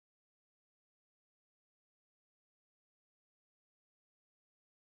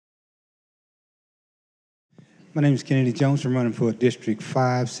My name is Kennedy Jones. I'm running for District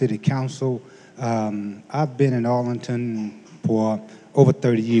 5 City Council. I've been in Arlington for over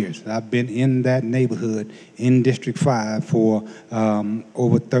 30 years. I've been in that neighborhood in District 5 for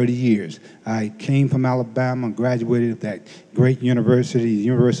over 30 years. I came from Alabama, graduated at that great university, the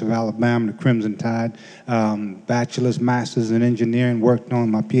University of Alabama, the Crimson Tide, bachelor's, master's in engineering, worked on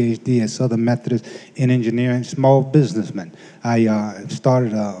my PhD at Southern Methodist in engineering, small businessman. I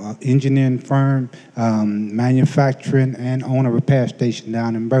started an engineering firm, manufacturing, and own a repair station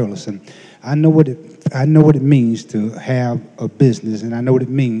down in Burleson. I know what it means to have a business, and I know what it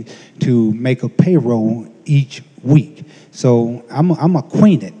means to make a payroll each week. So I'm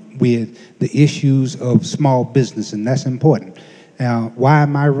acquainted with the issues of small business, and that's important. Now, why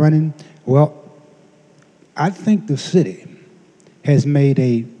am I running? Well, I think the city has made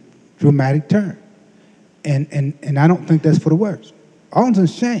a dramatic turn, and I don't think that's for the worse.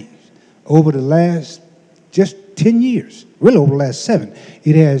 Arlington's changed over the last just 10 years, really over the last 7.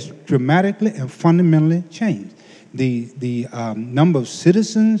 It has dramatically and fundamentally changed. The number of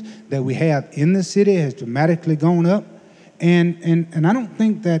citizens that we have in the city has dramatically gone up, and I don't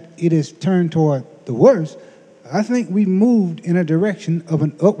think that it has turned toward the worst. I think we moved in a direction of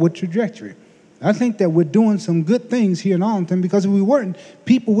an upward trajectory. I think that we're doing some good things here in Arlington, because if we weren't,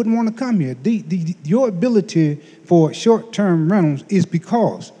 people wouldn't want to come here. Your ability for short-term rentals is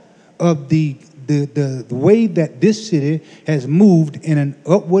because of the way that this city has moved in an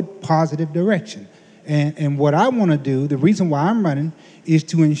upward positive direction. And what I want to do, the reason why I'm running, is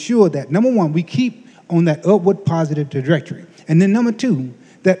to ensure that, number one, we keep on that upward positive trajectory. And then number two,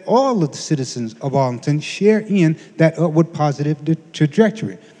 that all of the citizens of Arlington share in that upward positive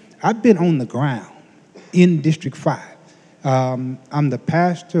trajectory. I've been on the ground in District 5. I'm the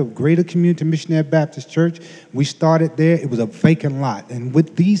pastor of Greater Community Missionary Baptist Church. We started there. It was a vacant lot. And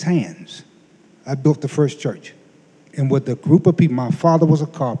with these hands, I built the first church. And with a group of people, my father was a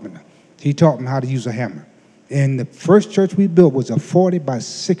carpenter. He taught me how to use a hammer. And the first church we built was a 40 by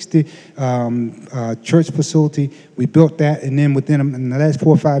 60 church facility. We built that, and then in the last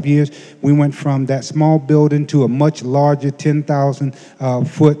 4 or 5 years, we went from that small building to a much larger 10,000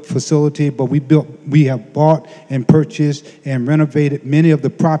 foot facility. But we have bought and purchased and renovated many of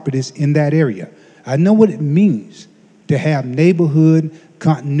the properties in that area. I know what it means to have neighborhood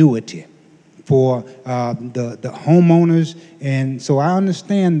continuity for the homeowners, and so I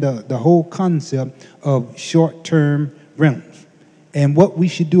understand the whole concept of short-term rentals and what we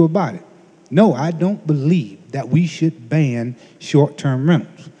should do about it. No, I don't believe that we should ban short-term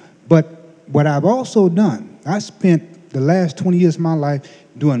rentals. But what I've also done, I spent the last 20 years of my life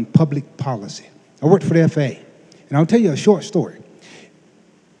doing public policy. I worked for the FAA, and I'll tell you a short story.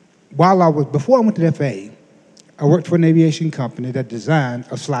 Before I went to the FAA, I worked for an aviation company that designed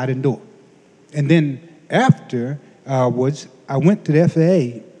a sliding door. And then afterwards, I went to the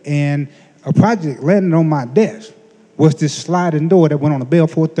FAA, and a project landed on my desk was this sliding door that went on a Bell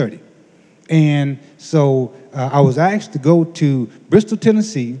 430. And so I was asked to go to Bristol,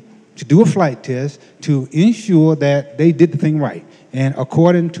 Tennessee, to do a flight test to ensure that they did the thing right, and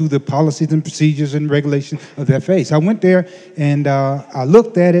according to the policies and procedures and regulations of the FAA. So I went there, and I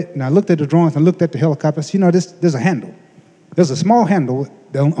looked at it, and I looked at the drawings, and I looked at the helicopter. I said, there's a handle. There's a small handle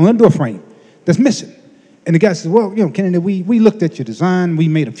on the door frame that's missing. And the guy says, well, Kennedy, we looked at your design. We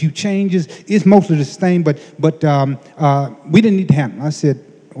made a few changes. It's mostly the same, but we didn't need to handle it. I said,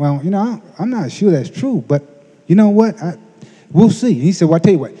 well, I'm not sure that's true, but you know what? We'll see. And he said, well, I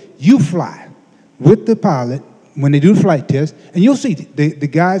tell you what, you fly with the pilot when they do the flight test, and you'll see the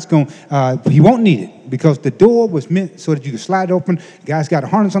guy's going, he won't need it, because the door was meant so that you could slide open. The guy's got a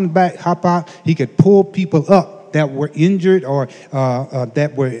harness on the back, hop out. He could pull people up that were injured or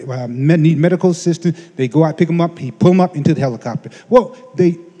that were need medical assistance. They go out, pick them up, he pull them up into the helicopter. Well,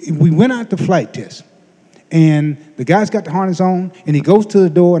 we went out to flight test, and the guy's got the harness on, and he goes to the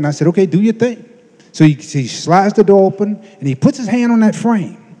door, and I said, okay, do your thing. So he slides the door open, and he puts his hand on that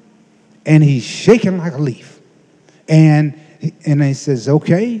frame, and he's shaking like a leaf. And he says,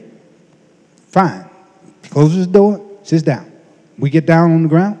 okay, fine. Closes the door, sits down. We get down on the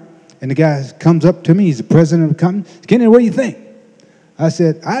ground, and the guy comes up to me. He's the president of the company. Kennedy, what do you think? I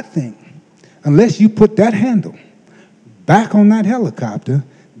said, I think unless you put that handle back on that helicopter,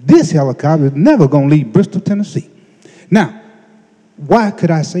 this helicopter is never going to leave Bristol, Tennessee. Now, why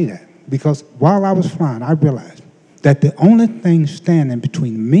could I say that? Because while I was flying, I realized that the only thing standing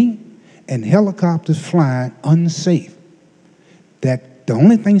between me and helicopters flying unsafe, that the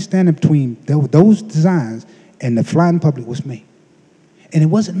only thing standing between those designs and the flying public was me. And it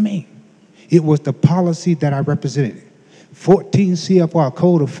wasn't me. It was the policy that I represented. 14 CFR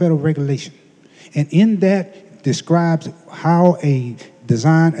Code of Federal Regulation. And in that describes how a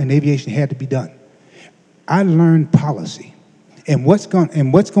design in aviation had to be done. I learned policy. And what's going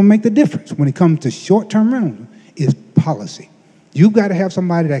to make the difference when it comes to short-term rentals is policy. You've got to have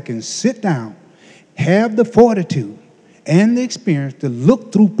somebody that can sit down, have the fortitude and the experience to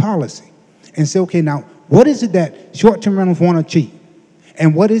look through policy and say, okay, now, what is it that short-term rentals want to achieve?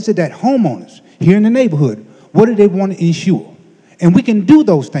 And what is it that homeowners here in the neighborhood, what do they want to ensure? And we can do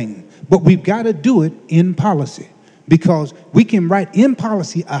those things, but we've got to do it in policy, because we can write in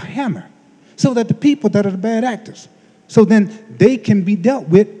policy a hammer so that the people that are the bad actors, so then they can be dealt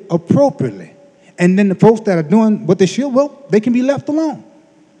with appropriately. And then the folks that are doing what they should, well, they can be left alone.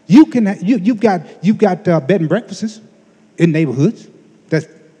 You've got bed and breakfasts in neighborhoods that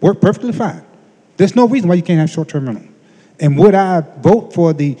work perfectly fine. There's no reason why you can't have short-term rental. And would I vote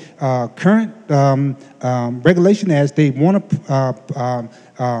for the current regulation as they want to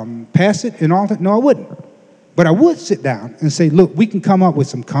pass it and all that? No, I wouldn't. But I would sit down and say, look, we can come up with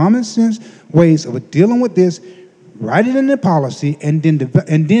some common sense ways of dealing with this, write it in the policy, and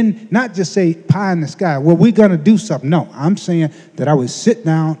then not just say pie in the sky, well, we're going to do something. No, I'm saying that I would sit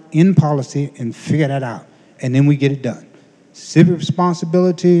down in policy and figure that out, and then we get it done. Civic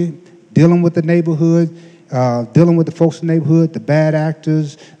responsibility, dealing with the neighborhood, dealing with the folks in the neighborhood, the bad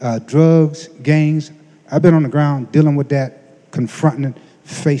actors, drugs, gangs. I've been on the ground dealing with that, confronting it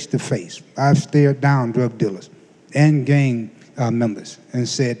face to face. I've stared down drug dealers and gang members and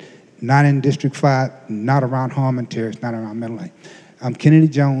said, not in District 5, not around harm and terrorists, not around mental health. I'm Kennedy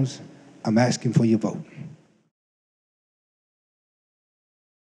Jones. I'm asking for your vote.